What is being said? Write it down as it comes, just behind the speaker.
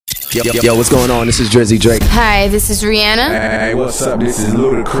Yo, what's going on? This is Drizzy Drake. Hi, this is Rihanna. Hey, what's up? This is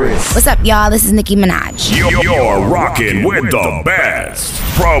Ludacris. What's up, y'all? This is Nicki Minaj. You're rocking with the best.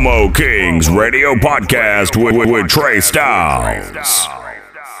 Promo Kings Radio Podcast with Trey Styles.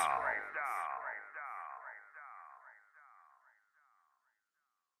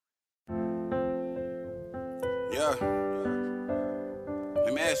 Yeah.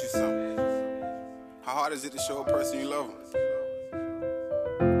 Let me ask you something. How hard is it to show a person you love them?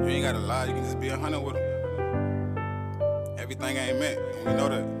 You ain't gotta lie, you can just be 100 with them. Everything ain't meant, and we know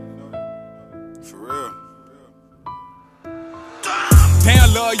that. For real.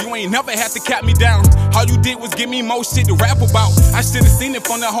 Damn, love, you ain't never had to cap me down. All you did was give me more shit to rap about. I should've seen it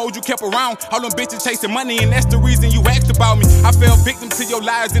from the hoes you kept around. All them bitches chasing money, and that's the reason you asked about me. I fell victim to your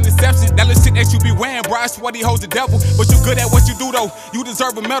lies and deception. That little shit that you be wearing, bro, I swear these hoes the devil. But you good at what you do, though. You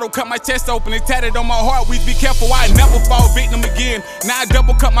deserve a medal. Cut my chest open and tatted on my heart. We be careful, I never fall victim again. Now I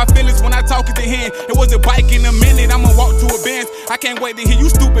double cut my feelings when I talk at the hand. It was a bike in a minute, I'ma walk to a Benz. I can't wait to hear you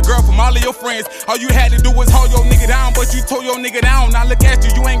stupid girl from all of your friends. All you had to do was hold your nigga down, but you tore your nigga down. Now look at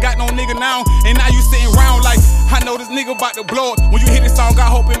you, you ain't got no nigga now. And now you sitting around like, I know this nigga about to blow up. When you hear this song, I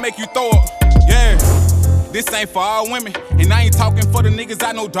hope it make you throw up. Yeah. This ain't for all women, and I ain't talking for the niggas,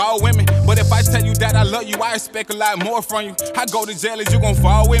 I know dog women. But if I tell you that I love you, I expect a lot more from you. I go to jail, is you gon'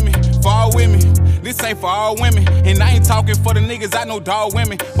 fall with me, fall with me. This ain't for all women, and I ain't talking for the niggas, I know dog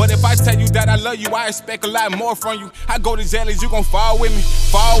women. But if I tell you that I love you, I expect a lot more from you. I go to jail, is you gon' fall with me,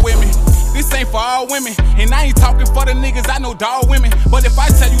 fall with me. This ain't for all women, and I ain't talking for the niggas, I know dog women. But if I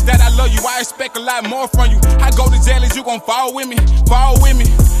tell you that I love you, I expect a lot more from you. I go to jail, is you gon' fall with me, fall with me.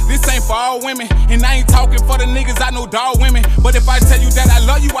 This ain't for all women, and I ain't talking for the niggas, I know dog women. But if I tell you that I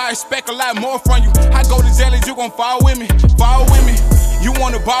love you, I expect a lot more from you. I go to jail, is you gon' fall with me, fall with me. You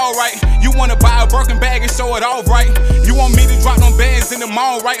wanna ball right, you wanna buy a Birkin bag and show it off right. You want me to drop them bands in the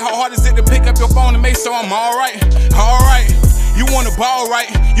mall right. How hard is it to pick up your phone and make sure I'm alright, alright. You wanna ball right,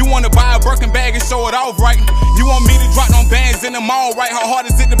 you wanna buy a Birkin bag and show it off right. You want me to drop them bands in the mall right. How hard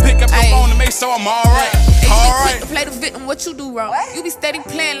is it to pick up your phone and make sure I'm alright, alright. To play the victim, what you do wrong? What? You be steady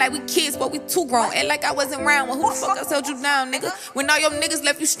playing like we kids, but we too grown. And like I wasn't around when who the fuck else held you down, nigga? When all your niggas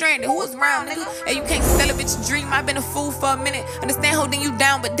left you stranded, who was around, nigga? And you can't sell a bitch a dream, I been a fool for a minute. Understand holding you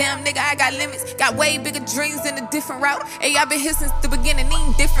down, but damn, nigga, I got limits. Got way bigger dreams in a different route. Hey, I been here since the beginning,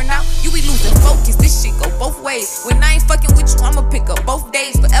 ain't different now. You be losing focus, this shit go both ways. When I ain't fucking with you, I'ma pick up both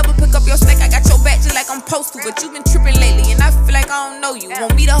days. Forever pick up your snake, I got your back just like I'm supposed to. But you been tripping lately, and I feel like I don't know you.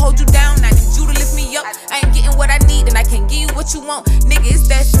 Want me to hold you down, I need you to lift me up. I ain't getting what I need, and I can't give you what you want. Nigga, it's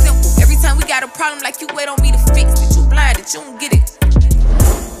that simple. Every time we got a problem, like you wait on me to fix it. You blind it, you don't get it.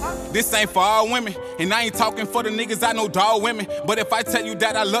 This ain't for all women, and I ain't talking for the niggas, I know dog women. But if I tell you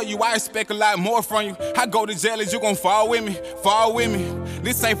that I love you, I expect a lot more from you. I go to jail, is you gon' fall with me, fall with me.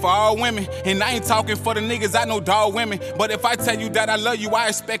 This ain't for all women, and I ain't talking for the niggas, I know dog women. But if I tell you that I love you, I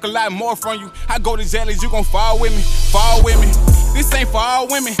expect a lot more from you. I go to jail, is you gon' fall with me, fall with me. This ain't for all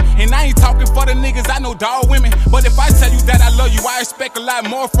women, and I ain't talking for the niggas, I know dog women. But if I tell you that I love you, I expect a lot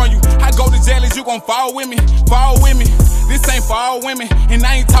more from you. I go to jail, is you gon' fall with me, fall with me. This ain't for all women, and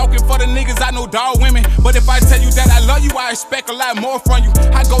I ain't talking for the niggas, I know dog women. But if I tell you that I love you, I expect a lot more from you.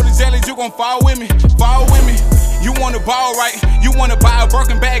 I go to jail, is you gon' fall with me, fall with me. You wanna ball right, you wanna buy a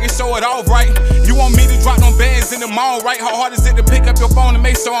Birkin bag and show it off right. You want me to drop them bands in the mall right. How hard is it to pick up your phone and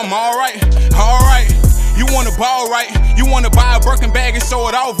make sure I'm alright, alright. You wanna ball right, you wanna buy a Birkin bag and show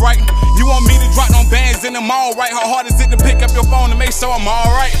it off right. You want me to drop them bands in the mall right. How hard is it to pick up your phone and make sure I'm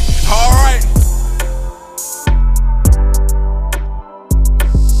alright, alright.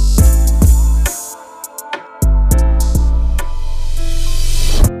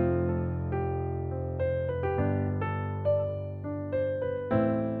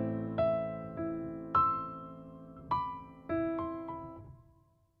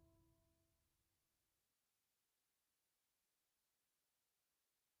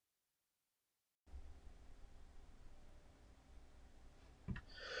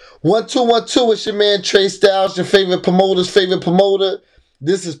 One, two, it's your man Trey Styles, your favorite promoter's favorite promoter.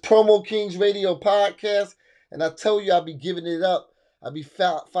 This is Promo Kings Radio Podcast, and I tell you, I be giving it up. I be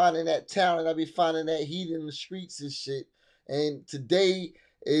finding that talent. I be finding that heat in the streets and shit. And today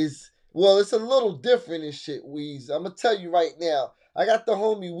is, well, it's a little different and shit, Weez. I'm going to tell you right now. I got the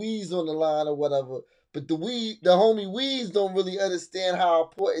homie Weez on the line or whatever, but the homie Weez don't really understand how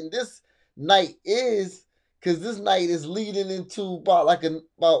important this night is. Because this night is leading into about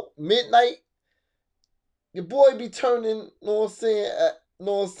midnight. Your boy be turning, know what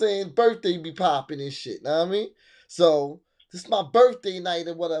I'm saying, birthday be popping and shit, know what I mean? So, this is my birthday night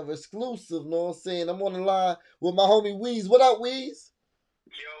or whatever, exclusive, know what I'm saying? I'm on the line with my homie Weez. What up, Weez?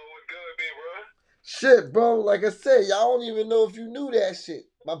 Yo, good, big bro? Shit, bro. Like I said, y'all don't even know if you knew that shit.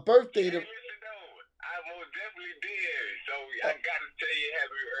 My birthday. Listen, though, I most definitely did. So I gotta tell you,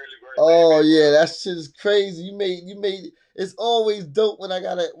 happy early birthday. Oh big yeah, bro. that shit is crazy. You made. It's always dope when I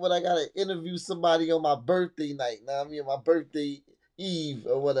gotta interview somebody on my birthday night. Now I mean my birthday eve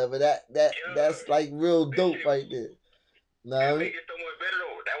or whatever. That's like real dope right there. Nah, That make it so much better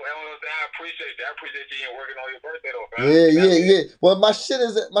though. That's what I'm saying. I appreciate that. I appreciate you ain't working on your birthday though, fam. yeah. Well, my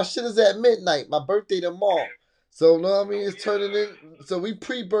shit is at midnight. My birthday tomorrow. So know what I mean? It's turning in. So we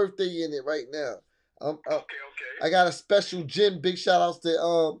pre-birthday in it right now. Okay. I got a special gin. Big shout outs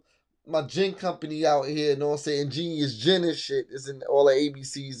to my gin company out here. Know what I'm saying? Genius Gin and shit. It's in all the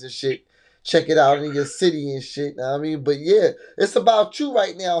ABCs and shit. Check it out in your city and shit. Know what I mean? But yeah, it's about you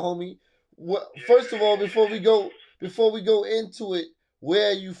right now, homie. First of all, before we go into it, where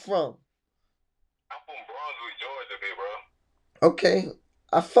are you from? I'm from Brunswick, Georgia, big bro. Okay.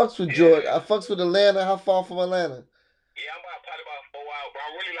 I fucks with Georgia. I fucks with Atlanta. How far from Atlanta? Yeah, I'm probably about 4 hours, but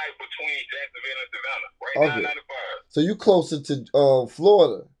I'm really like between Jacksonville and Savannah, right Okay. down 95. So you closer to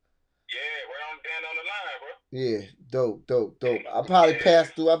Florida. Yeah, right on down on the line, bro. Yeah, dope. I probably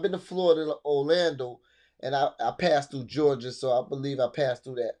passed through. I've been to Florida, Orlando, and I passed through Georgia, so I believe I passed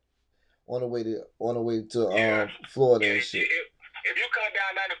through that on the way to Florida and shit. If you come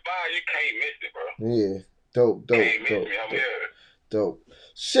down 95, you can't miss it, bro. Yeah, dope. Can't miss me. I'm here. Dope.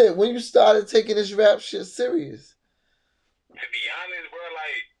 Shit, when you started taking this rap shit serious? To be honest, bro,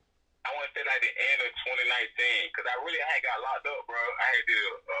 like I want to say like the end of 2019, because I really had got locked up, bro. I had to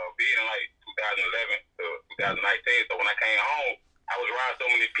bid in like 2011 to 2019. So when I came home, I was around so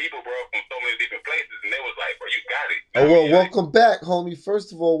many people, bro, from so many different places, and they was like, bro, you got it. Oh, well, welcome back, homie.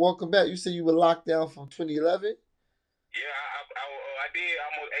 First of all, welcome back. You said you were locked down from 2011? Yeah, I did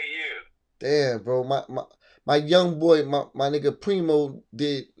almost 8 years. Damn, bro. My young boy, my nigga Primo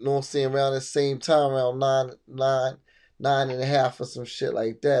did, you know what I'm saying, around the same time, around nine and a half or some shit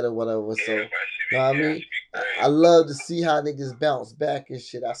like that or whatever. Yeah, so, you know what I mean? I love to see how niggas bounce back and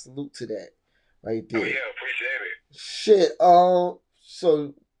shit. I salute to that right there. Oh, yeah, appreciate it. Shit,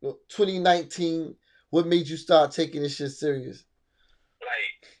 so 2019, what made you start taking this shit serious?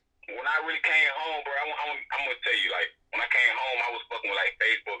 Like, when I really came home, bro, I'm gonna tell you, like, when I came home, I was fucking with like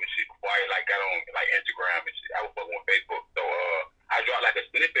Facebook and shit before I like got on like Instagram and shit. I was fucking with Facebook. So I dropped like a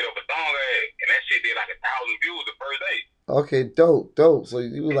snippet of a song and that shit did like 1,000 views the first day. Okay, dope. So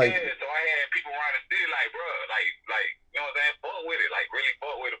you were like, yeah, so I had people around the city like, bro, like you know what I'm saying, fuck with it, like really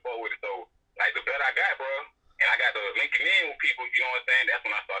fuck with it. So like the better I got, bro, and I got the linking in with people, you know what I'm saying, that's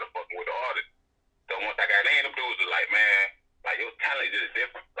when I started fucking with the artists. So once I got in, them dudes was like, man, like your talent is just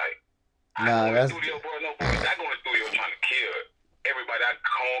different. Like I go in the studio, bro, I go in the studio trying to kill everybody I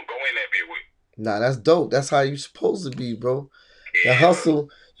go in that bit with. Nah, that's dope. That's how you supposed to be, bro. The hustle,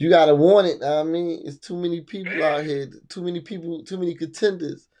 you gotta want it. I mean, it's too many people out here. Too many people. Too many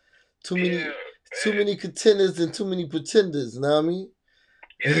contenders. Too many contenders and too many pretenders. You know what I mean?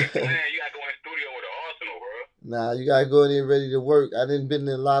 Yeah, man, you gotta go in the studio with an arsenal, bro. Nah, you gotta go in there ready to work. I done been in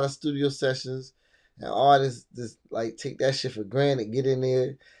a lot of studio sessions, and artists just like take that shit for granted. Get in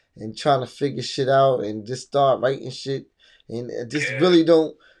there and trying to figure shit out and just start writing shit, and just really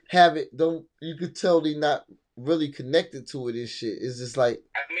don't have it. You could tell they not really connected to it and shit. It's just like,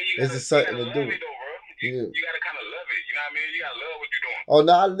 it's just something to do. You gotta kind of love it. You know what I mean? You gotta love what you're doing. Oh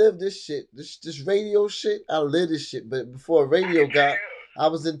no, I live this shit. This radio shit, I live this shit. But before radio I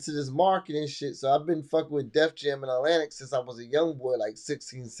was into this marketing shit. So I've been fucking with Def Jam and Atlantic since I was a young boy, like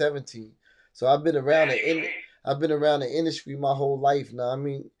 16, 17. So I've been around the industry my whole life now. I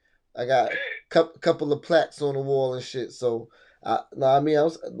mean, I got a couple of plaques on the wall and shit. So I mean, I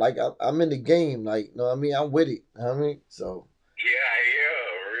was like, I'm in the game, like, I mean, I'm with it. I mean, so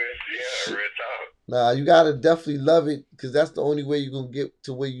real talk. Nah, you gotta definitely love it, because that's the only way you're gonna get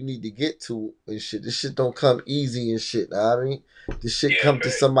to where you need to get to and shit. This shit don't come easy and shit. Know what I mean, this shit come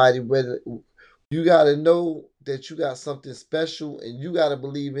to somebody where you gotta know that you got something special, and you gotta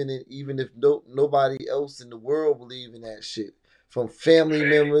believe in it, even if nobody else in the world believe in that shit. From family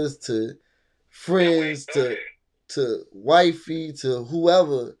members to friends to wifey to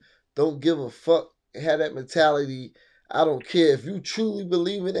whoever, don't give a fuck. Have that mentality. I don't care if you truly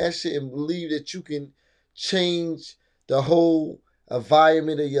believe in that shit and believe that you can change the whole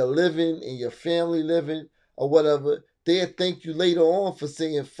environment of your living and your family living or whatever. They'll thank you later on for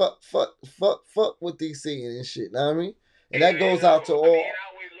saying fuck what they saying and shit. Know what I mean? And that goes out to all.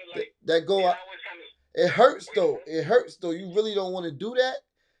 That go out. It hurts though. It hurts though. You really don't want to do that,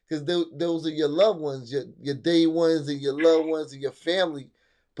 because those are your loved ones, your day ones and your loved ones and your family.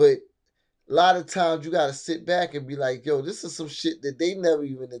 But a lot of times you gotta sit back and be like, yo, this is some shit that they never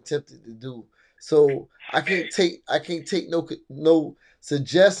even attempted to do. So I can't take no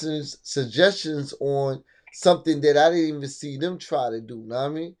suggestions on something that I didn't even see them try to do. Know what I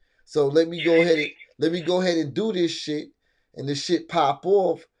mean? So let me go ahead and do this shit, and the shit pop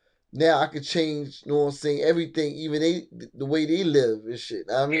off. Now I could change, you know what I'm saying, everything, even the way they live and shit.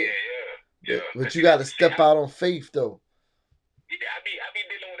 Know what I mean? Yeah. But you gotta step out on faith though. Yeah, I be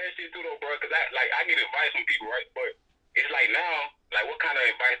dealing with that shit too though, bro. Cause I get advice from people, right? But it's like now, like what kind of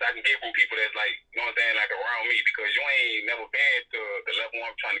advice I can get from people that's like, you know what I'm saying, like around me, because you ain't never been to the level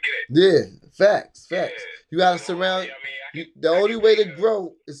I'm trying to get at. Yeah, facts. Yeah. You gotta You know, surround. I mean, The only way to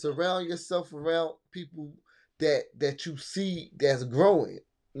grow is surround yourself around people that you see that's growing.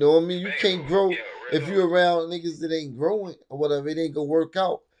 You know what I mean? You can't grow if you're around niggas that ain't growing or whatever. It ain't gonna work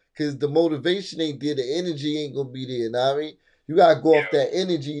out because the motivation ain't there. The energy ain't gonna be there. Know what I mean? You gotta go off that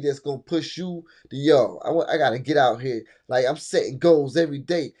energy that's gonna push you to I gotta get out here. Like I'm setting goals every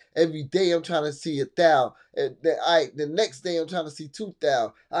day. Every day I'm trying to see 1,000. And then, the next day I'm trying to see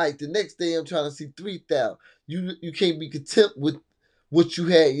 2,000. The next day I'm trying to see 3,000. You can't be content with what you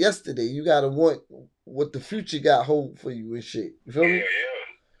had yesterday. You gotta want what the future got hold for you and shit. You feel me? Yeah.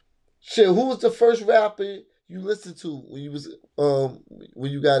 Shit, who was the first rapper you listened to when you was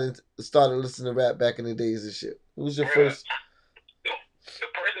when you started listening to rap back in the days and shit? Who was your first? The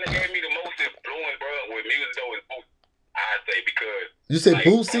person that gave me the most influence, bro, with music though is Boosie. I'd say because you said like,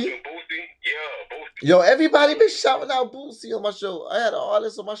 Boosie? Yeah, Boosie. Yo, everybody been shouting out Boosie on my show. I had an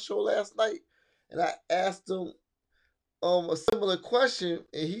artist on my show last night, and I asked him a similar question,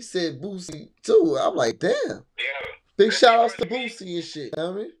 and he said Boosie too. I'm like, damn. Yeah. Big shout outs to Boosie and shit. You know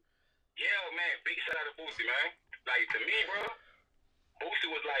what I mean? Yeah, man. Big shout out to Boosie, man. Like to me, bro, Boosie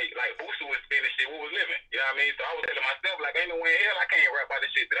was like Boosie was spinning shit. We was living. You know what I mean? So I was telling myself, like, ain't no way in hell I can't rap about the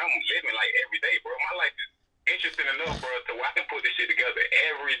shit that I'm living like every day, bro. My life is interesting enough, bro, to where I can put this shit together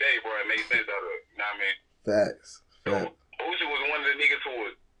every day, bro. It makes sense out of it. You know what I mean? Facts. So Boosie was one of the niggas who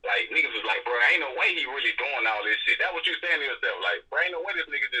was like, bro, ain't no way he really doing all this shit. That's what you saying to yourself, like, bro, ain't no way this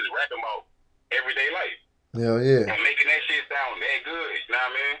nigga just rapping about everyday life. Hell yeah. And making that shit sound that good. You know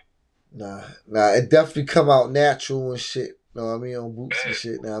what I mean? Nah, it definitely come out natural and shit. You know what I mean? On Boots and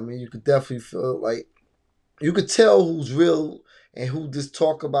shit. Now, I mean, you could definitely feel like you could tell who's real and who just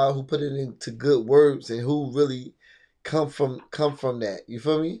talk about, who put it into good words, and who really come from that. You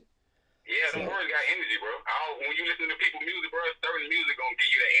feel me? Yeah, them words got energy, bro. When you listen to people music, bro, certain music gonna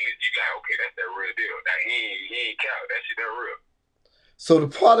give you that energy. You like, okay, that's that real deal. That he ain't count. That shit that real. So the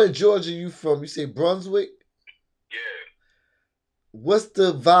part of Georgia you from? You say Brunswick? Yeah. What's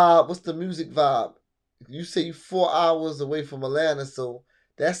the vibe? What's the music vibe? You say you 4 hours away from Atlanta, so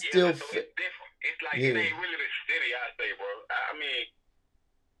that's still. So it's different. It's like it ain't really the city, I say, bro. I mean,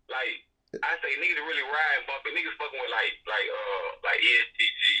 like I say, niggas really riding bumping. Niggas fucking with like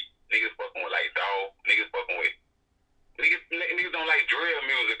ESTG. Niggas fucking with like Dog. Niggas fucking with niggas don't like drill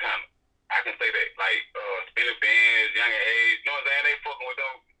music kind of. I can say that like Spinning Bands, Young and Age. You know what I'm saying? They fucking with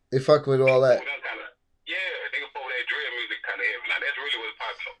them. They fucking with all that. Niggas fuck with that drill music kind of heavy. Now that's really what's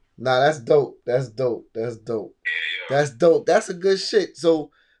popular. Nah, that's dope. That's dope. Yeah. That's dope. That's a good shit. So,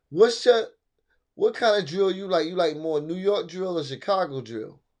 what kind of drill you like? You like more New York drill or Chicago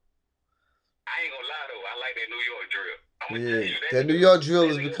drill? I ain't gonna lie though. I like that New York drill. Yeah, that New York drill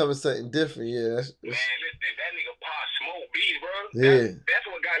is becoming something different. Yeah, man, listen, that nigga Pop Smoke beat, bro. Yeah, that's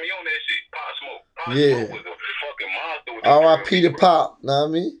what got me on that shit. Pop Smoke. Pop Smoke was a fucking monster. R.I.P. to Pop. Know what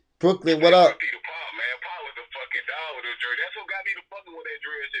I mean? Brooklyn, what up? R.I.P. to Pop, man. Pop was a fucking dog with the drill. That's what got me to fucking with that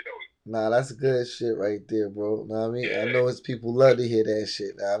drill shit though. Nah, that's good shit right there, bro. Know what I mean? I know his people love to hear that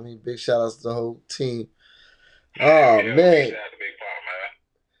shit. Know what I mean? Big shout outs to the whole team. Oh man. Big shout out to Big Pop, man.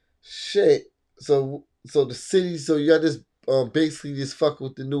 Shit. So the city, so y'all just basically just fuck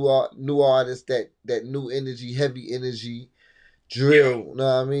with the new artists, that new energy, heavy energy drill, you know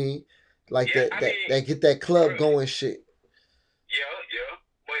what I mean? Like that get that club going shit. Yeah.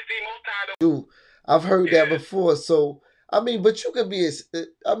 But see, most times dude, I've heard that before. So I mean, but you could be it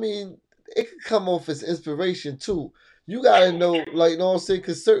could come off as inspiration too. You gotta know, like, you know what I'm saying?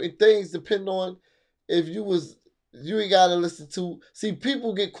 Because certain things depend on if you ain't gotta listen to. See,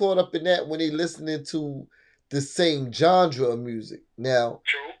 people get caught up in that when they listening to the same genre of music. Now,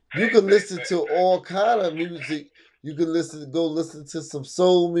 you can listen to all kind of music. You can go listen to some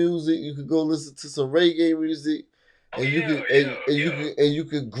soul music. You can go listen to some reggae music, and you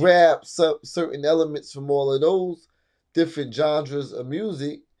can grab some certain elements from all of those different genres of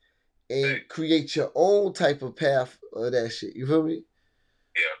music and create your own type of path of that shit. You feel me?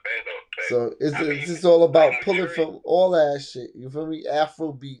 Yeah, so it's just all about pulling from all that shit. You feel me?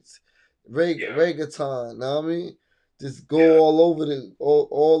 Afro beats, reggaeton. Know what I mean? Just go all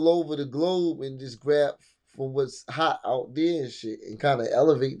over the globe and just grab from what's hot out there and shit, and kind of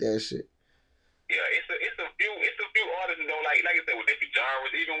elevate that shit. Yeah, it's a few artists though, like I said, with different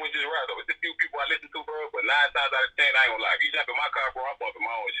genres, even with just rap though. It's a few people I listen to, bro. But 9 times out of 10, I ain't gonna lie. If you jump in my car, bro, I'm bumping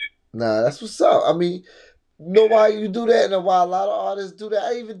my own shit. Nah, that's what's up. I mean, know why you do that, and why a lot of artists do that.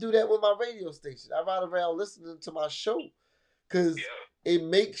 I even do that with my radio station. I ride around listening to my show because it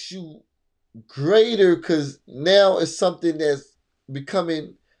makes you greater. Because now it's something that's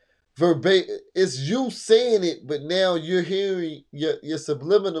becoming verbatim. It's you saying it, but now you're hearing your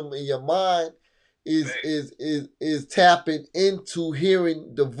subliminal in your mind is tapping into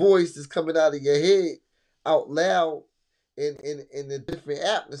hearing the voice that's coming out of your head out loud in a different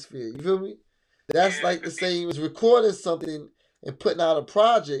atmosphere. You feel me? That's like the same as recording something and putting out a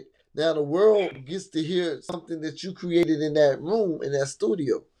project. Now the world gets to hear something that you created in that room, in that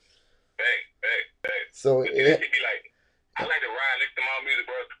studio. So it be like, I like to ride, listen to my music,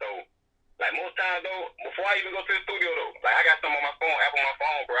 bro. So, like most times though, before I even go to the studio though, like I got some on my phone, app on my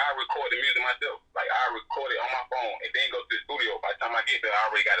phone, bro. I record the music myself. Like I record it on my phone and then go to the studio. By the time I get there, I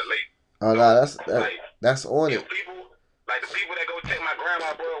already got it late. Oh no, that's on it. People, like the people that go check my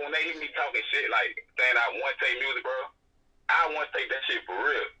grandma, bro, when they hear me talking shit, like saying I want to take music, bro, I want to take that shit for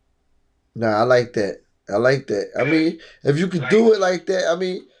real. Nah, I like that. I mean, if you could do it like that, I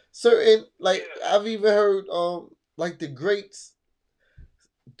mean, certain, like I've even heard like the greats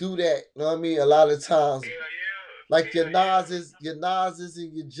do that. You know what I mean? A lot of times. Like your Nas's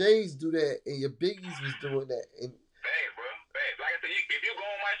and your J's do that, and your Biggies was doing that. And bro. Like I said, if you go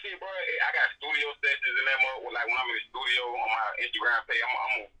on my shit, bro, I got studio sessions in that mode. Like when I'm in the studio on my Instagram page,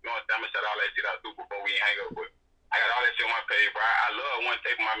 I'm gonna shout all that shit out too before we hang up. But I got all that shit on my page, bro. I love one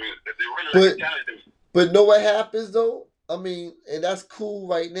tape of my music. It's really like a challenge to me. But know what happens though? I mean, and that's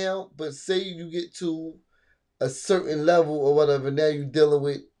cool right now. But say you get to a certain level or whatever, now you're dealing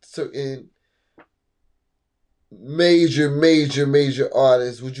with certain major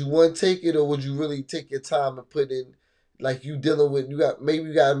artists. Would you want to take it, or would you really take your time and put in, like you dealing with, you got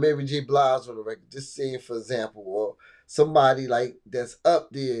Mary J. Blige on the record, just saying for example, or somebody like that's up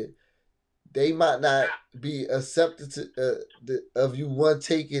there, they might not be accepted to of you one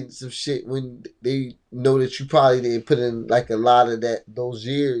taking some shit when they know that you probably didn't put in like a lot of those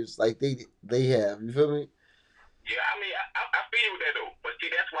years like they have. You feel me? Yeah, I mean, I feel that though, but see,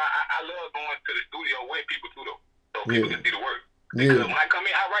 that's why I love going to the studio with people too though, so people can see the work. Because when I come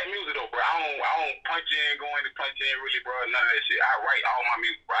in, I write music though, bro. I don't punch in, really, bro. None of that shit. I write all my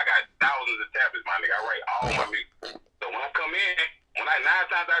music, bro. I got thousands of tablets, my nigga. I write all my music. So when I come in, 9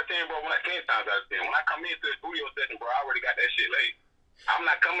 times out of 10, bro, 10 times out of 10, when I come into the studio session, bro, I already got that shit laid. I'm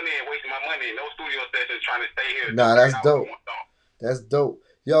not coming in wasting my money in no studio sessions trying to stay here. Nah, that's dope. That's dope.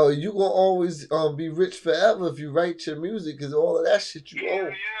 Yo, you gonna always be rich forever if you write your music, because all of that shit you own.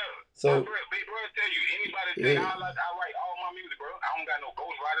 Yeah. So, bro, tell you, anybody say I write all my music, bro. I don't got no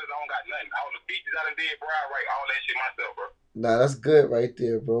ghostwriters. I don't got nothing. All the features I done did, bro, I write all that shit myself, bro. Nah, that's good right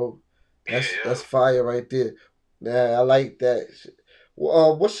there, bro. That's fire right there. Nah, I like that.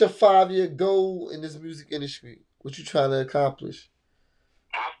 What's your 5-year goal in this music industry? What you trying to accomplish?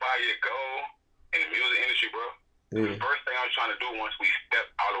 My 5-year goal in the music industry, bro. The first thing I'm trying to do once we step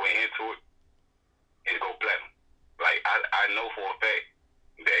all the way into it is go platinum. Like I know for a fact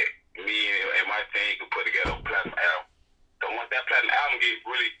that me and my team can put together a platinum album. So once that platinum album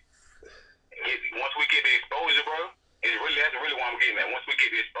once we get the exposure, bro, that's really what I'm getting at. Once we get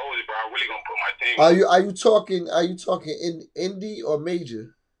the exposure, bro, I'm really gonna put my team. Are you talking indie or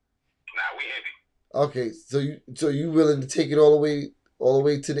major? Nah, we indie. Okay, so you willing to take it all the way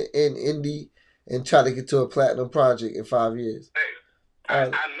to the end, indie, and try to get to a platinum project in 5 years? Hey, I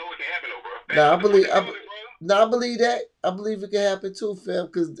know it can happen though, bro. Nah, I believe that. I believe it can happen too, fam,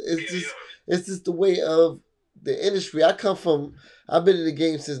 because it's just the way of the industry. I've been in the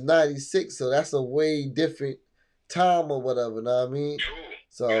game since '96, so that's a way different time or whatever. Know what I mean?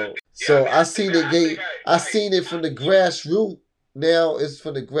 So I seen it from the grassroots. Now it's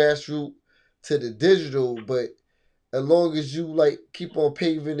from the grassroots to the digital, but as long as you like keep on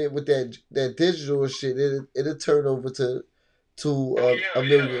paving it with that digital shit, it'll turn over to a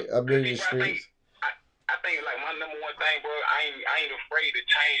million streams. I think like my number one thing, bro, I ain't afraid to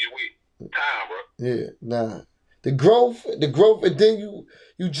change with time, bro. Yeah, nah. The growth, and then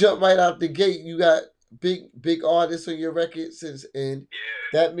you jump right out the gate. You got big artists on your records, and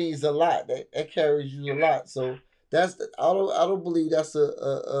that means a lot. That carries you a lot. So I don't believe that's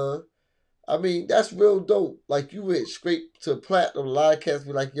I mean, that's real dope. Like, you went straight to platinum. A lot of cats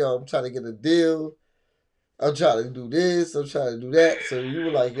be like, yo, I'm trying to get a deal. I'm trying to do this, I'm trying to do that. So you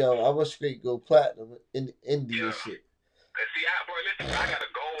were like, yo, I must straight go platinum in the indie and shit. See, bro, listen, I got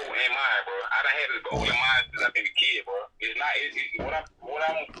a goal in mind, bro. I done had this goal in mind since I've been a kid, bro. It's not,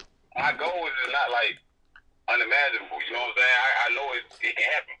 my goal is not like unimaginable. You know what I'm saying? I know it can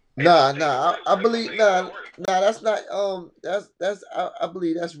happen. I believe that's not I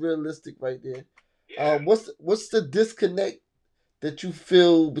believe that's realistic right there. Yeah. What's the disconnect that you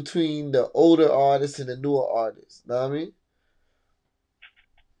feel between the older artists and the newer artists? Know what I mean?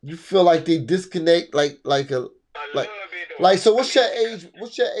 You feel like they disconnect like so what's your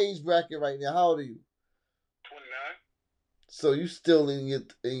age bracket right now? How old are you? 29. So you still in your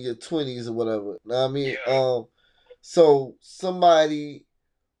 20s or whatever. Know what I mean? Yeah. So somebody,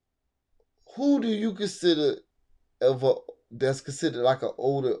 who do you consider that's considered like an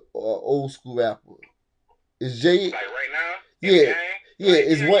older or old school rapper? Is Jay like right now? Yeah. Yeah, like,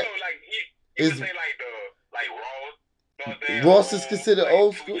 is what you would say like Ross. You know what I'm saying? Ross is considered like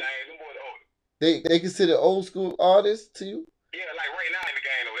old school? They consider old school artists to you? Yeah, like right now in the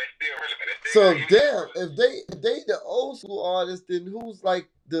game though, that's still relevant. So damn, if they the old school artists, then who's like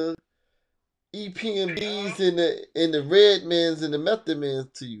the EPMDs and the Redmans and the Method Mans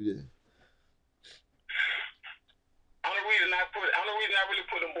to you then? Only reason I really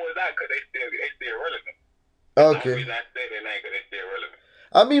put them boys out because they still relevant. Okay. The only reason I say that name because they still relevant.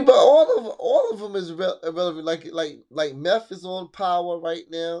 I mean, but all of them is irrelevant. Like Meth is on Power right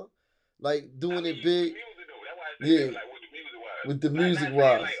now, like doing it big. Music though, that's why I say that, like with the music wise. With the music not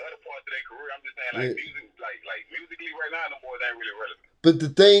wise. Like other parts of their career, I'm just saying like music, like musically right now, them boys ain't really relevant. But the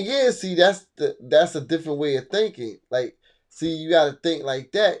thing is, see, that's a different way of thinking. Like, see, you got to think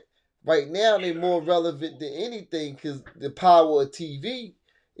like that. Right now, they're more relevant than anything because the power of TV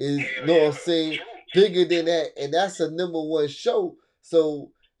is, you know what I'm saying, bigger than that, and that's a #1 show.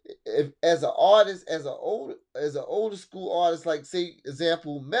 So, if as an artist, as an older school artist, like say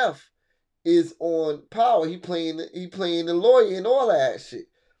example, Meth is on Power. He playing the lawyer and all that shit.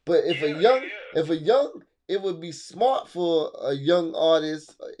 But if a young, it would be smart for a young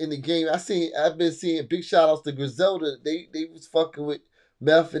artist in the game. I've been seeing big shout outs to Griselda. They was fucking with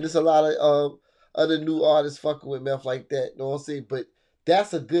Meth, and there's a lot of other new artists fucking with Meth like that. You know what I'm saying? But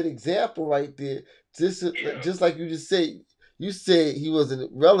that's a good example right there. Just like you just said. You said he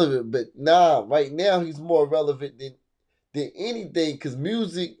wasn't relevant, but right now he's more relevant than anything because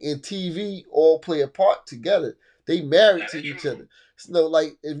music and TV all play a part together. They married to each other. So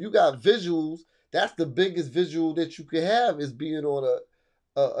like if you got visuals, that's the biggest visual that you can have is being on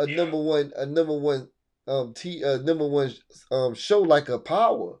a #1 show like a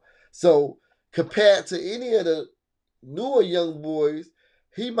Power. So compared to any of the newer young boys,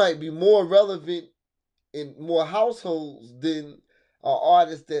 he might be more relevant in more households than an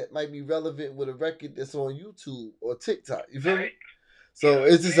artist that might be relevant with a record that's on YouTube or TikTok. You feel me? So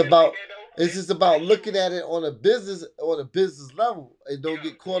it's just about looking at it on a business level and don't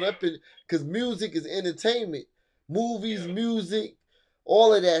get caught up in, because music is entertainment. Movies, music,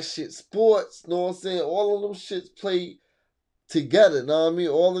 all of that shit, sports, know what I'm saying? All of them shits play together, know what I mean?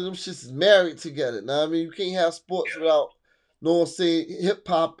 All of them shits is married together, know what I mean? You can't have sports without, know what I'm saying, hip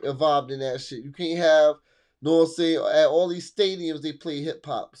hop involved in that shit. You can't have, know what I'm saying, at all these stadiums they play hip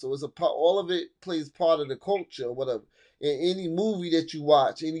hop. So it's a part, all of it plays part of the culture or whatever. In any movie that you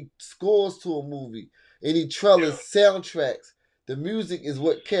watch, any scores to a movie, any trailers, soundtracks, the music is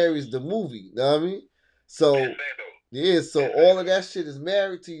what carries the movie. Know what I mean? So so all of that shit is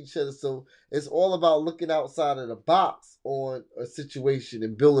married to each other. So it's all about looking outside of the box on a situation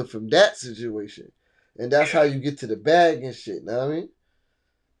and building from that situation. And that's how you get to the bag and shit. Know what I mean?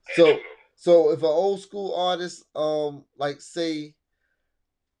 So if an old school artist, like say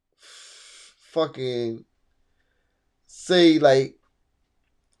like,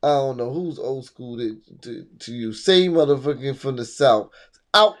 I don't know who's old school to you. Say motherfucking from the South.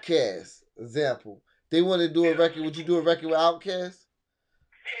 Outkast, example. They want to do a record. Would you do a record with Outkast?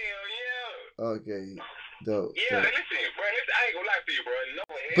 Hell yeah. Okay. Dope. Yeah, listen, bro. I ain't gonna lie to you, bro. No,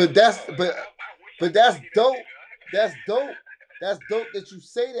 but that's dope. That's dope. That's dope that you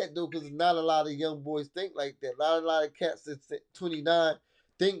say that though, because not a lot of young boys think like that. Not a lot of cats that's 29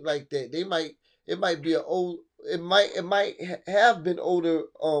 think like that. It might have been older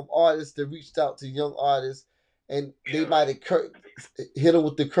artists that reached out to young artists, and they might have hit them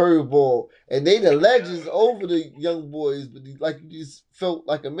with the curveball, and they the legends over the young boys. But like you just felt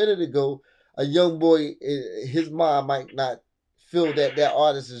like a minute ago, a young boy, his mind might not feel that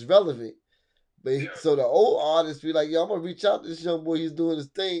artist is relevant. But so the old artists be like, yo, I'm gonna reach out to this young boy. He's doing his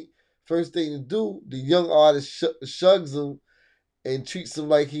thing. First thing to do, the young artist shrugs him and treats him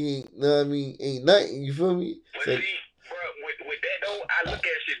like he ain't, know what I mean, ain't nothing. You feel me? But So, see, bro, with that though, I look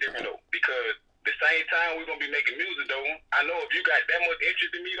at shit different though, because the same time we're gonna be making music though, I know if you got that much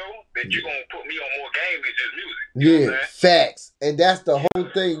interest in me though, that you're gonna put me on more game than just music. You know what I'm saying? Facts. And that's the whole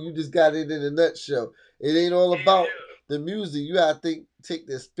thing. You just got it in a nutshell. It ain't all about the music. You gotta take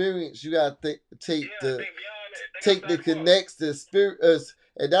the experience. You gotta take think beyond that. take the connects, the spirit.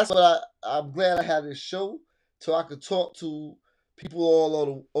 And that's what I'm glad I had this show, so I could talk to people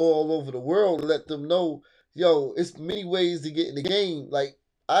all over the world and let them know, yo, it's many ways to get in the game. Like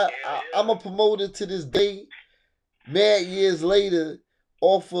I'm a promoter to this day, mad years later,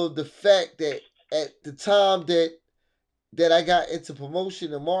 off of the fact that at the time that I got into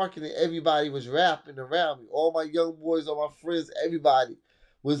promotion and marketing, everybody was rapping around me. All my young boys, all my friends, everybody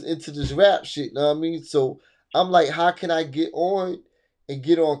was into this rap shit. Know what I mean? So I'm like, how can I get on and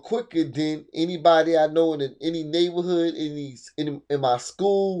get on quicker than anybody I know in any neighborhood, in my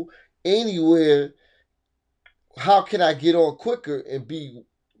school, anywhere? How can I get on quicker and be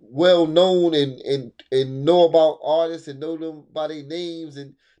well known and know about artists and know them by their names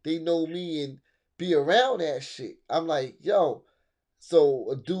and they know me and be around that shit? I'm like, yo. So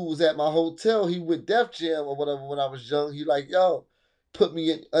a dude was at my hotel. He with Def Jam or whatever when I was young. He like, yo, put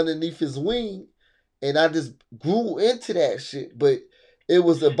me underneath his wing, and I just grew into that shit. But it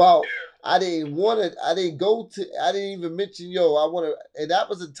was about I didn't even mention, yo, I want to, and that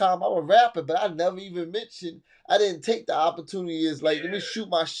was the time I was rapping, but I never even mentioned, I didn't take the opportunity as like, let me shoot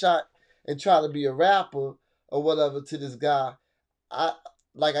my shot and try to be a rapper or whatever to this guy. I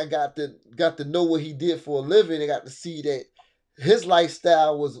got to know what he did for a living. I got to see that his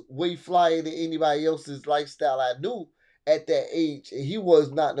lifestyle was way flyer than anybody else's lifestyle I knew at that age. And he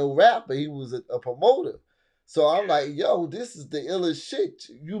was not no rapper. He was a promoter. So I'm like, yo, this is the illest shit.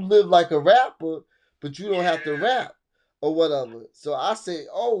 You live like a rapper, but you don't have to rap or whatever. So I said,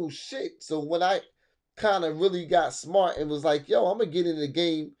 oh shit. So when I kind of really got smart and was like, yo, I'm going to get in the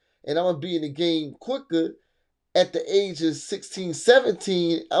game and I'm going to be in the game quicker. At the age of 16,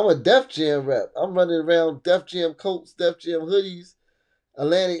 17, I'm a Def Jam rep. I'm running around Def Jam coats, Def Jam hoodies,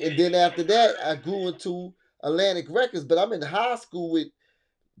 Atlantic. And then after that, I grew into Atlantic Records. But I'm in high school with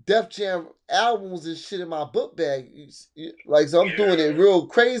Def Jam albums and shit in my book bag. Like, so I'm doing it real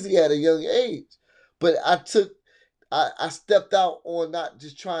crazy at a young age. But I stepped out on not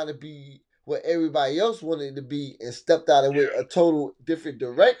just trying to be what everybody else wanted to be and stepped out and went a total different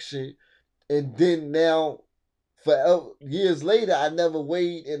direction. And then now, for years later, I never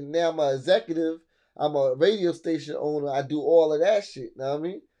weighed, and now I'm an executive. I'm a radio station owner. I do all of that shit. Know what I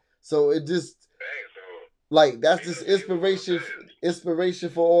mean? So it just like that's just inspiration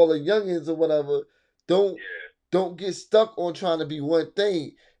for all the youngins or whatever. Don't get stuck on trying to be one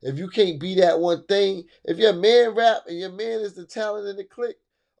thing. If you can't be that one thing, if your man rap and your man is the talent in the clique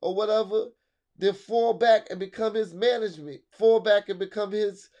or whatever, then fall back and become his management. Fall back and become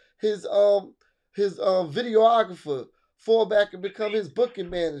his videographer, fall back and become his booking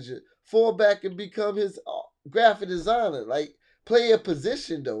manager, fall back and become his graphic designer. Like, play a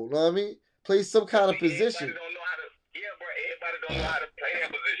position though, know what I mean? Play some kind of position. Everybody don't know how to play that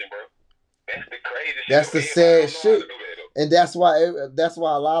position, bro. That's the crazy shit. That's the sad shit. And that's why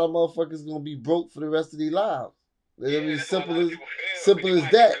a lot of motherfuckers gonna be broke for the rest of their lives. It'll be simple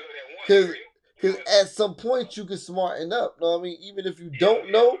as that. Cause at some point you can smarten up, know what I mean? Even if you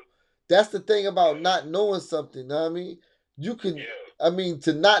don't know. That's the thing about not knowing something, know what I mean? You can,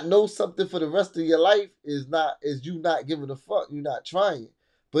 to not know something for the rest of your life is you not giving a fuck, you not trying.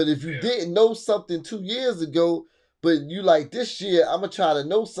 But if you didn't know something 2 years ago, but you like this year, I'm going to try to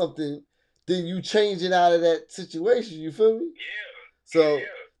know something, then you changing out of that situation, you feel me? So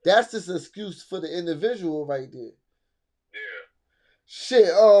that's just an excuse for the individual right there. Shit,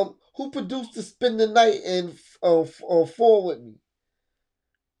 who produced the Spend the Night and Fall With Me?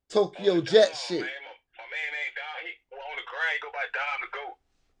 Tokyo Jet shit. My man ain't Don. He on the grind. He go by Don the GOAT.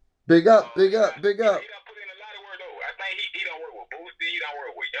 Big up. He done put in a lot of work though. I think he done work with Boosie. He done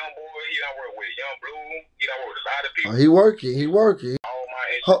work with Young Boy. He done work with Young Blue. He done work with a lot of people. Oh, he working. All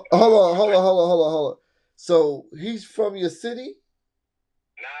my Hold on. So he's from your city?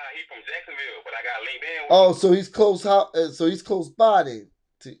 Nah, he from Jacksonville, but I got linked in with him. So he's close. So he's close by then.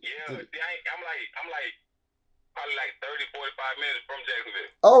 I'm like probably like 30, 45 minutes from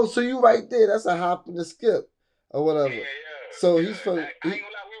Jacksonville. Oh, so you right there. That's a hop and a skip or whatever. Yeah. So he's from... I ain't gonna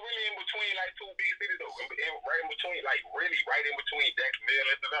lie, we really in between like two big cities though. Right in between, like really right in between Jacksonville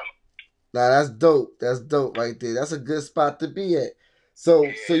and Savannah. Nah, that's dope. That's dope right there. That's a good spot to be at. So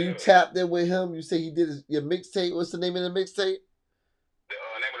you tapped in with him. You say he did your mixtape. What's the name of the mixtape? The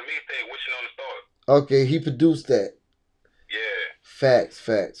name of the mixtape, Wishing on the Stars. Okay, he produced that. Yeah. Facts.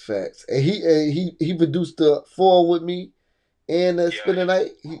 And he produced the Fall With Me and Spend the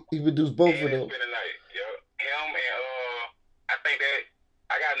Night. He produced both of them. Spend the Night. Yeah. Him and I think that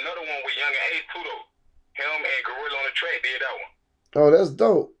I got another one with Young and Ace too though. Him and Gorilla on the Track did that one. Oh, that's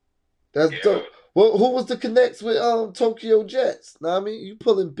dope. That's dope. Well, who was the connects with Tokyo Jets? Now, I mean, you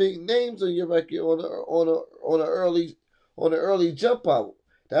pulling big names on your record on an early jump out.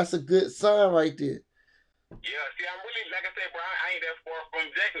 That's a good sign right there. Yeah, see, I'm really, like I said, bro, I ain't that far from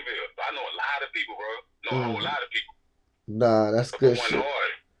Jacksonville, so I know a lot of people, bro. Know a whole lot of people. Nah, that's good shit.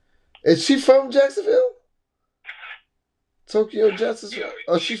 Is she from Jacksonville? Tokyo Jets is.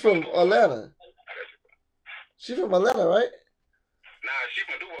 Oh, she's from Atlanta. She from Atlanta, right? Nah, she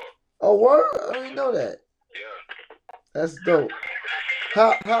from Duval. Oh, word? I didn't know that. Yeah. That's dope.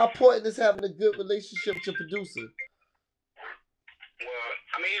 How important is having a good relationship with your producer? Well,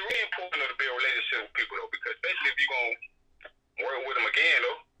 I mean, it's really important to build a relationship with people, though, because especially if you're going to work with them again,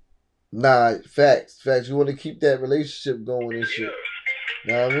 though. Nah, facts. You want to keep that relationship going and shit.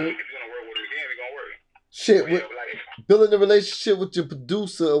 Yeah. Know what I mean? If you're going to work with them again, we're going to work. Shit, building a relationship with your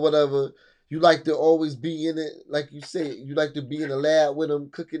producer or whatever, you like to always be in it, like you say, you like to be in the lab with them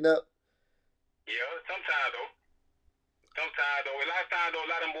cooking up? Yeah, sometimes, though. A lot of times, though, a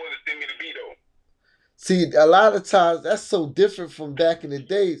lot of them boys will send me the beat, though. See, a lot of times that's so different from back in the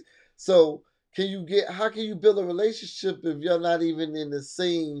days. So how can you build a relationship if you're not even in the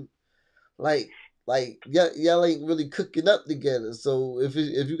same, like y'all ain't really cooking up together. So if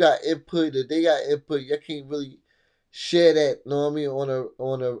you got input or they got input, you can't really share that, know what I mean,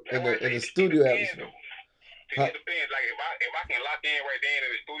 in the studio atmosphere. It depends. Like if I can lock in right then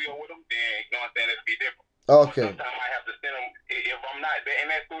in the studio with them, then you know what I'm saying, it'll be different. Okay. Sometimes I have to send them. If I'm not in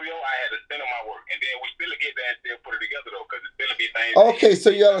that studio, I had to send them my work, and then we still get there and still put it together though, because it still be things. Okay, so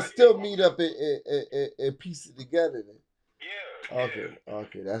y'all still meet up and piece it together then. Yeah.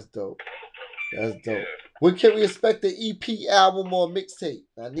 Okay, that's dope. That's dope. Yeah. When can we expect the EP album or mixtape?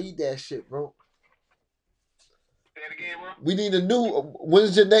 I need that shit, bro. Say it again, bro. We need a new.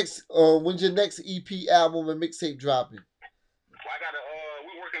 When's your next EP album and mixtape dropping? Well, I got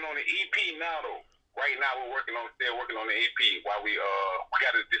we're working on the EP now though. Right now we're still working on the EP. While we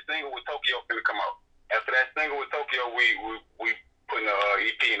got this single with Tokyo finna come out. After that single with Tokyo, we putting the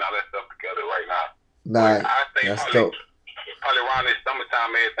EP and all that stuff together right now. Nice. That's dope. Probably around this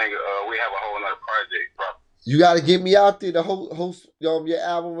summertime, everything. We have a whole nother project dropping. You gotta get me out there to host your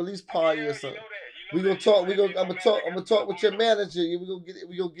album release party or something. We gonna talk. I'm gonna talk with your manager. We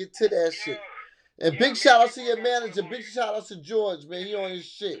gonna get to that shit. And big shout out to your manager. Big shout out to George, man. He on his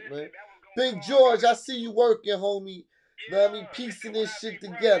shit, man. Big George, I see you working, homie. You know what I mean? Piecing this shit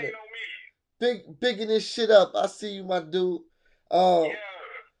together. Bigging this shit up. I see you, my dude.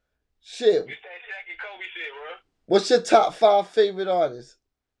 Shit. What's your top 5 favorite artists?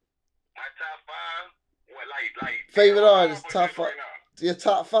 My top 5? What, like favorite artists, top 5. Your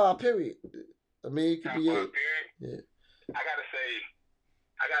top 5, period. I mean, it could be it. Yeah. I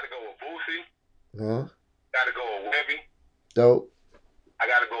gotta go with Boosie. Huh? Gotta go with Webby. Dope. I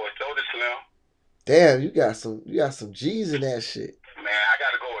gotta go with Soda Slim. Damn, you got some G's in that shit. Man, I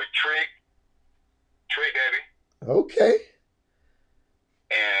gotta go with Trick Daddy. Okay.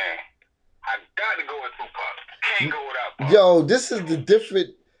 And I gotta go with Tupac. Can't go without Pac. Yo, this is the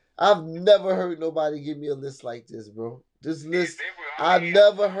different. I've never heard nobody give me a list like this, bro. This list, I've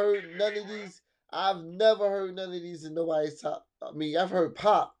never heard none of these. I've never heard none of these in nobody's top. I mean, I've heard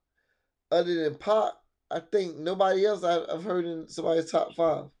Pac. Other than Pac, I think nobody else I've heard in somebody's top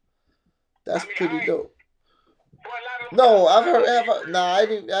 5. That's pretty dope. No, I've heard. Nah, I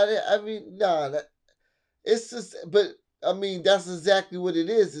didn't. I mean, nah. It's just, but I mean, that's exactly what it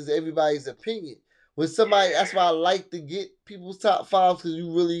is. Is everybody's opinion. When somebody, that's why I like to get people's top 5s, because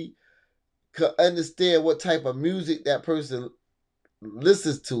you really could understand what type of music that person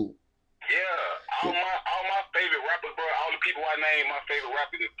listens to. Yeah, all my favorite rappers, bro. All the people I name, my favorite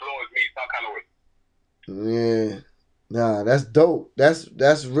rappers influence me some kind of way. Yeah, nah, that's dope.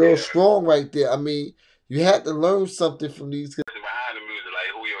 That's real strong right there. I mean, you had to learn something from these. Behind the music,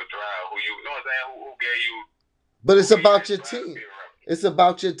 like who your drive, who you know what I'm saying, who gave you. But it's about your team. It's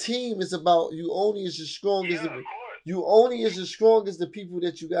about your team. It's about you only as strong as you only as strong as the people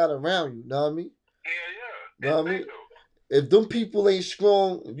that you got around you. Know what I mean? Yeah. Know what I mean? If them people ain't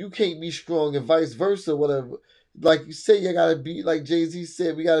strong, you can't be strong, and vice versa, whatever. Like you say, you gotta be, like Jay-Z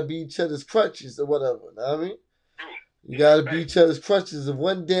said, we gotta be each other's crutches or whatever. Know what I mean? You gotta be each other's crutches. If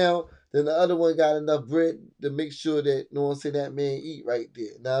one down, then the other one got enough bread to make sure that no one say that man eat right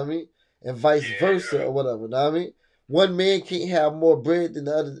there. Know what I mean? And vice versa or whatever. Know what I mean? One man can't have more bread than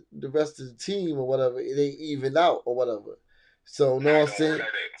the rest of the team or whatever. It ain't even out or whatever. So, know what I'm saying?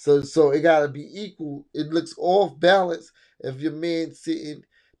 So it gotta be equal. It looks off balance if your man sitting,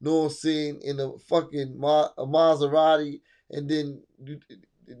 know what I'm saying, in a fucking a Maserati, and then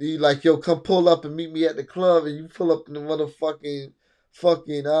you like, yo, come pull up and meet me at the club, and you pull up in the motherfucking, I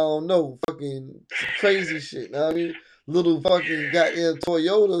don't know, fucking crazy shit, know what I mean? Little fucking goddamn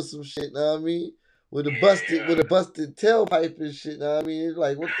Toyota or some shit, know what I mean? With a busted tailpipe and shit, know what I mean? It's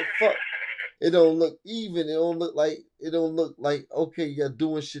like, what the fuck? It don't look even. It don't look like okay, you're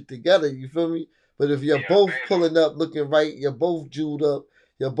doing shit together. You feel me? But if you're both pulling up, looking right, you're both jeweled up,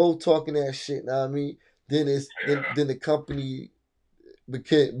 you're both talking that shit. Know what I mean? Then then the company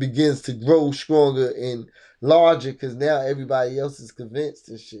begins to grow stronger and larger because now everybody else is convinced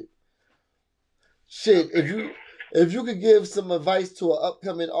and shit. Shit, if you could give some advice to an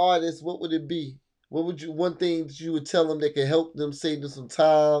upcoming artist, what would it be? What would you one thing that you would tell them that could help them save them some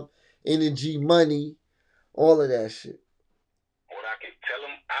time, energy, money, all of that shit? What I can tell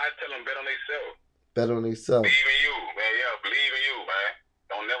them, I tell them bet on themselves. Bet on themselves. Believe in you, man. Yeah, believe in you, man.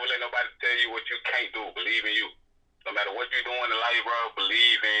 Don't never let nobody tell you what you can't do. Believe in you. No matter what you're doing in life, bro,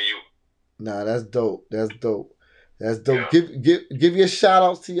 believe in you. Nah, that's dope. That's dope. Yeah. Give your shout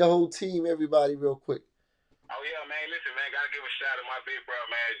outs to your whole team, everybody, real quick. Oh yeah, man. Listen, man. Gotta give a shout out to my big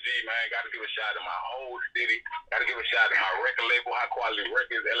brother, man. G, man. Gotta give a shout out to my whole city. Gotta give a shout out to my record label, High Quality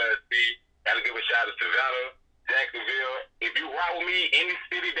Records, LLC. Gotta give a shout out to Savannah, Jacksonville. If you ride with me, any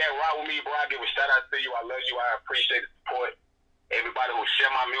city that ride with me, bro, I give a shout out to you. I love you. I appreciate the support. Everybody who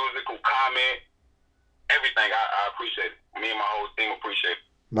share my music, who comment, everything, I appreciate it. Me and my whole team appreciate it.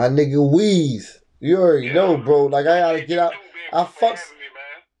 My nigga Weez, you already know, bro. Like, I gotta get out.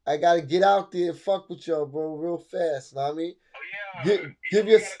 I gotta get out there and fuck with y'all, bro, real fast. Know what I mean? Oh, yeah. Give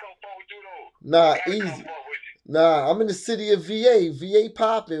your. Nah, easy. Nah, I'm in the city of VA. VA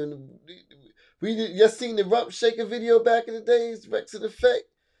popping. You seen the Rump Shaker video back in the days, Rex in Effect?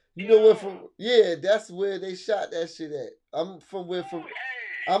 You know where from? Yeah, that's where they shot that shit at. I'm from where from?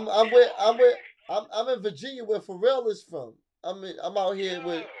 I'm in Virginia, where Pharrell is from. I'm out here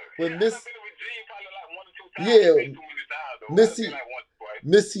with Miss. Yeah,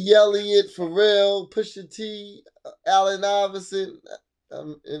 Missy Elliott, Pharrell, Pusha T, Allen Iverson,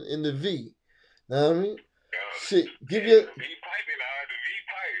 in the V. Know what I mean? Shit, give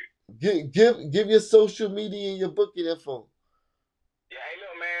your social media and your booking info. Yeah, hey,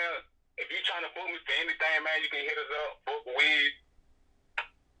 look, man. If you trying to book me for anything, man, you can hit us up. Book Weez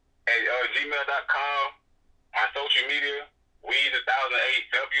at gmail.com. My social media, Weez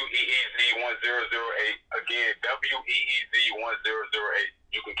 1008, WEEZ1008. Again, WEEZ1008.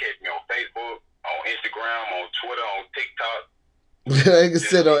 You can catch me on Facebook, on Instagram, on Twitter, on TikTok. Like I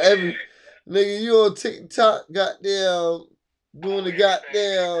said, on every nigga, you on TikTok, goddamn, doing the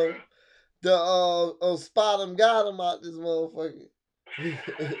goddamn, the spot him, got him out this motherfucker.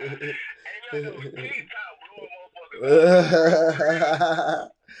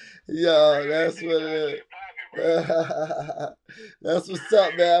 Yo, that's what it is. That's what's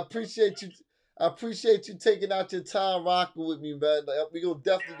up, man. I appreciate you taking out your time rocking with me, man. Like, we gonna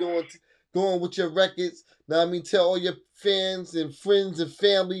definitely go on with your records. Now, I mean, tell all your fans and friends and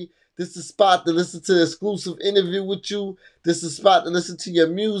family, this is the spot to listen to the exclusive interview with you. This is the spot to listen to your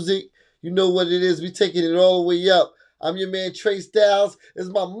music. You know what it is. We taking it all the way up. I'm your man, Trey Styles. It's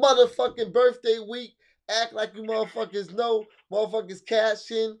my motherfucking birthday week. Act like you motherfuckers know. Motherfuckers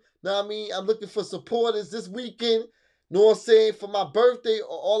cash in. Know what I mean? I'm looking for supporters this weekend. Know what I'm saying? For my birthday,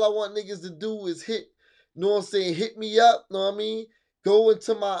 all I want niggas to do is know what I'm saying? Hit me up. Know what I mean? Go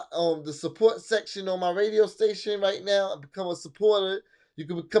into my the support section on my radio station right now and become a supporter. You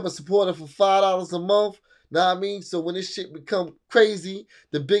can become a supporter for $5 a month. Know what I mean? So when this shit become crazy,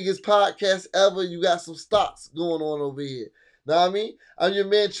 the biggest podcast ever, you got some stocks going on over here. Know what I mean? I'm your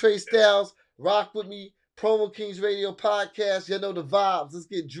man, Trey Styles. Rock with me. Promo Kings Radio Podcast. You know the vibes. Let's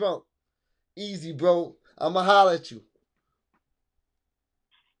get drunk. Easy, bro. I'ma holler at you.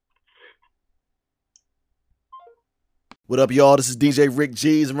 What up, y'all? This is DJ Rick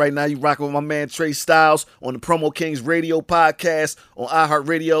G's, and right now you rocking with my man Trey Styles on the Promo Kings Radio Podcast on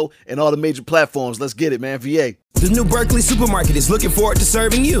iHeartRadio and all the major platforms. Let's get it, man. VA. The new Berkeley Supermarket is looking forward to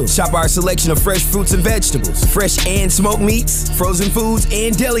serving you. Shop our selection of fresh fruits and vegetables, fresh and smoked meats, frozen foods,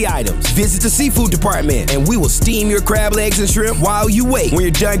 and deli items. Visit the seafood department, and we will steam your crab legs and shrimp while you wait. When you're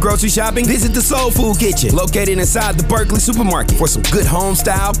done grocery shopping, visit the Soul Food Kitchen, located inside the Berkeley Supermarket, for some good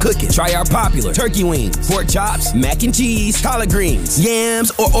home-style cooking. Try our popular turkey wings, pork chops, mac and cheese, collard greens, yams,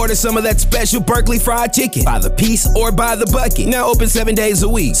 or order some of that special Berkeley fried chicken by the piece or by the bucket. Now open 7 days a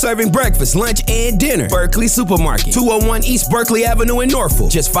week, serving breakfast, lunch, and dinner. Berkeley Supermarket. Supermarket, 201 East Berkeley Avenue in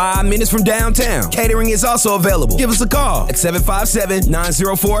Norfolk, just 5 minutes from downtown. Catering is also available. Give us a call at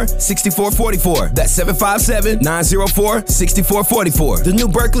 757-904-6444. That's 757-904-6444. The new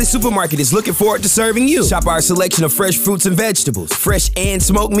Berkeley Supermarket is looking forward to serving you. Shop our selection of fresh fruits and vegetables, fresh and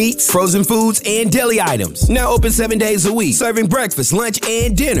smoked meats, frozen foods, and deli items. Now open 7 days a week, serving breakfast, lunch,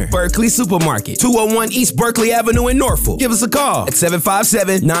 and dinner. Berkeley Supermarket, 201 East Berkeley Avenue in Norfolk. Give us a call at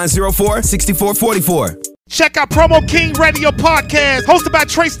 757-904-6444. Check out Promo King Radio Podcast, hosted by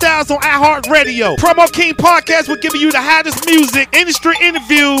Trey Styles on iHeartRadio. Promo King Podcast will give you the hottest music, industry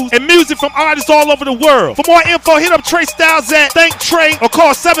interviews, and music from artists all over the world. For more info, hit up Trey Styles at Thank Trey or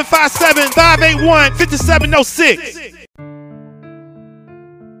call 757-581-5706.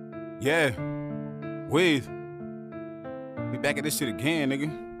 Yeah, Weez. We back at this shit again, nigga.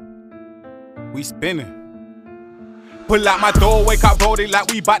 We spinning. Pull out my doorway, cop Brody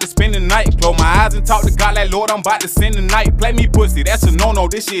like we bout to spend the night. Close my eyes and talk to God like Lord, I'm bout to send the night. Play me pussy, that's a no-no,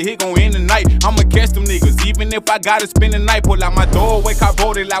 this shit hit gon' end the night. I'ma catch them niggas, even if I gotta spend the night. Pull out my doorway, cop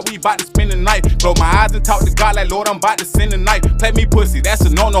Brody like we bout to spend the night. Close my eyes and talk to God like Lord, I'm bout to send the night. Play me pussy, that's a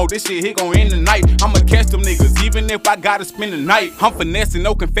no-no, this shit hit gon' end the night. I'ma catch them niggas, even if I gotta spend the night. I'm finessing,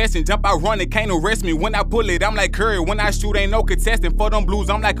 no confessing, jump out running, can't arrest me. When I pull it, I'm like Curry, when I shoot ain't no contesting. For them blues,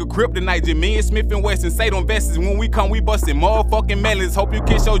 I'm like a kryptonite. Jimmy and Smith and Wesson, say them vests. When we come, we bustin' motherfucking melons. Hope you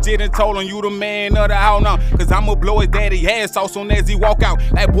kiss your jit and told on you the man of the house now. Cause I'ma blow his daddy ass off soon as he walk out.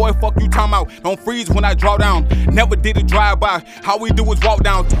 Like boy, fuck you talking about. Don't freeze when I draw down. Never did a drive-by. All we do is walk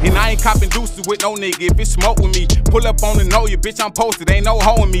down. And I ain't copping deuces with no nigga. If it smoke with me, pull up on the know you, bitch, I'm posted. Ain't no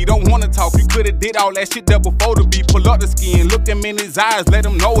hoeing me. Don't wanna talk. You coulda did all that shit there before the beat. Pull up the skin, look him in his eyes, let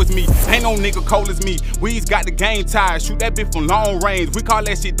him know it's me. Ain't no nigga cold as me. Weez got the game tied. Shoot that bitch from long range. We call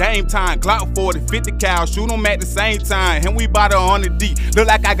that shit Dame time. Glock 40, 50 cal. Shoot them at the same time. And we bout 100 deep. Look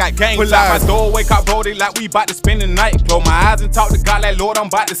like I got game. Pull out my doorway, cop Brody like we bout to spend the night. Close my eyes and talk to God like Lord, I'm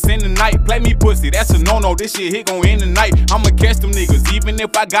bout to send the night. Play me pussy, that's a no-no, this shit hit gon' end the night. I'ma catch them niggas, even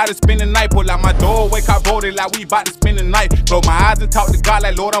if I gotta spend the night. Pull out my doorway, cop Brody like we bout to spend the night. Close my eyes and talk to God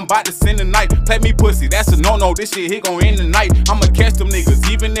like Lord, I'm bout to send the night. Play me pussy, that's a no-no, this shit hit gon' end the night. I'ma catch them niggas,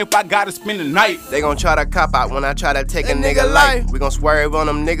 even if I gotta spend the night. They gon' try to cop out when I try to take a nigga life. We gon' swerve on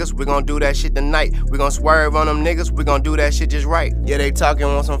them niggas, we gon' do that shit tonight. We gon' swerve on them niggas, we gon' do that shit just right. Yeah, they talking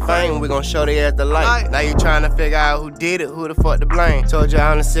on some fame, we gon' show they ass the light. Now you trying to figure out who did it, who the fuck to blame. Told you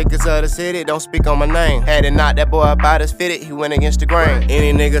I'm the sickest of the city, don't speak on my name. Had to knock that boy about his fitted, he went against the grain.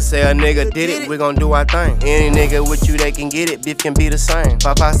 Any nigga say a nigga did it, we gon' do our thing. Any nigga with you, they can get it, beef can be the same.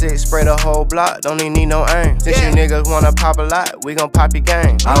 556, spray the whole block, don't even need no aim. Since you niggas wanna pop a lot, we gon' pop your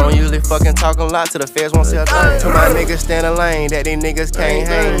game. I don't usually fucking talk a lot till the feds won't say a thing. To my niggas stand a lane, that these niggas can't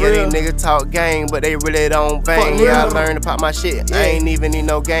hang. Yeah, these niggas talk game, but they really don't bang. Yeah, I learned to pop my shit, I ain't even need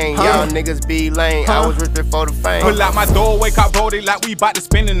no game. Y'all niggas be lame, I was rich before the fame. Pull out my doorway, cop Brody like we bout to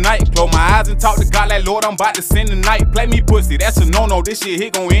spend the night. Close my eyes and talk to God like Lord, I'm bout to send the night. Play me pussy, that's a no-no, this shit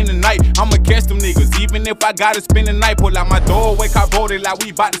hit gon' end the night. I'ma catch them niggas, even if I gotta spend the night. Pull out my doorway, cop Brody like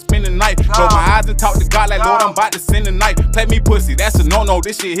we bout to spend the night. Close my eyes and talk to God like Lord, I'm bout to send the night. Play me pussy, that's a no-no,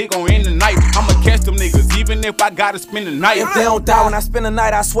 this shit hit gon' end the night. I'ma catch them niggas, even if I gotta spend the night. If they don't die when I spend the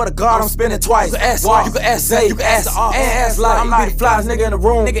night, I swear to God, I'm spending twice. You can ask Y, you can ask Zay, you can ask R, and ask Light. I'm like the flyest nigga in the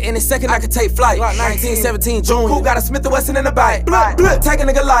room. Nigga, in a second I can take flight. 1917 June. Who got a Smith & Wesson in the bite? Bluh, bluh, take a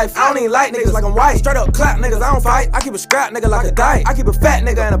nigga life. I don't even like niggas like I'm white. Straight up clap niggas, I don't fight. I keep a scrap nigga like a dyke. I keep a fat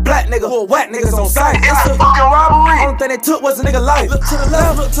nigga and a black nigga who a whack niggas on sight. It's a fucking robbery. Only thing they took was a nigga life. Look to the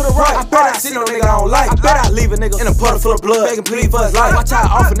left, look to the right. I bet I see no nigga I don't like. I bet I leave a nigga in a puddle full of blood, begging plead for his life. Watch out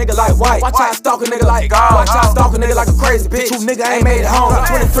off a nigga like white. Watch out stalk a nigga like God. Watch out stalk a nigga like a crazy bitch. Two nigga ain't made it home. I'm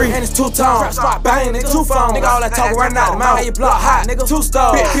 23 and it's 2 times. Spot bang, nigga, 2 phones. Nigga, all that talking running out the mouth. Hey, you block hot, nigga. 2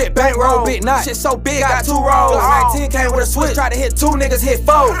 stars. Big bankroll, big knot. Shit so big, got 2 rolls. 19 came with a switch. Tried to hit 2 niggas, hit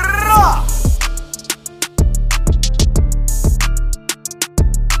 4.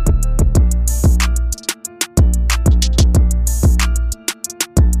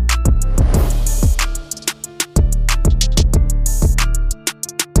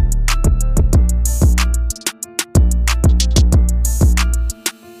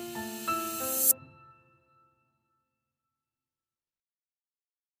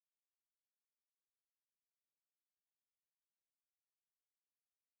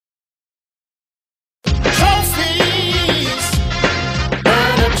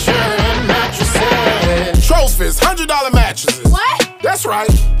 $100 mattresses. What? That's right,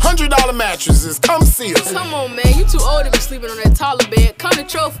 $100 mattresses. Come see us. Come on, man. You too old to be sleeping on that taller bed. Come to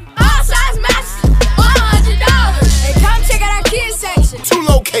Trophy. All size mattresses, $100. And come check out our kids section. 2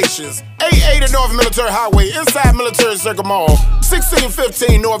 locations: 880 North Military Highway, inside Military Circle Mall,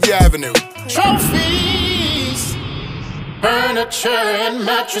 1615 Northview Avenue. Trophies. furniture and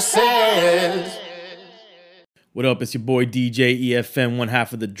mattresses. What up? It's your boy DJ EFN, one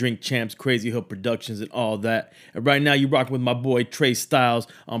half of the Drink Champs, Crazy Hood Productions, and all that. And right now, you're rocking with my boy Trey Styles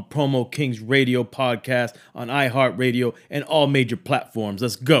on Promo Kings Radio Podcast, on iHeartRadio, and all major platforms.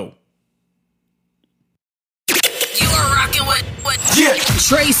 Let's go. You are rocking with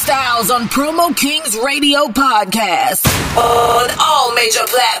Trey Styles on Promo Kings Radio Podcast on all major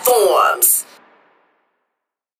platforms.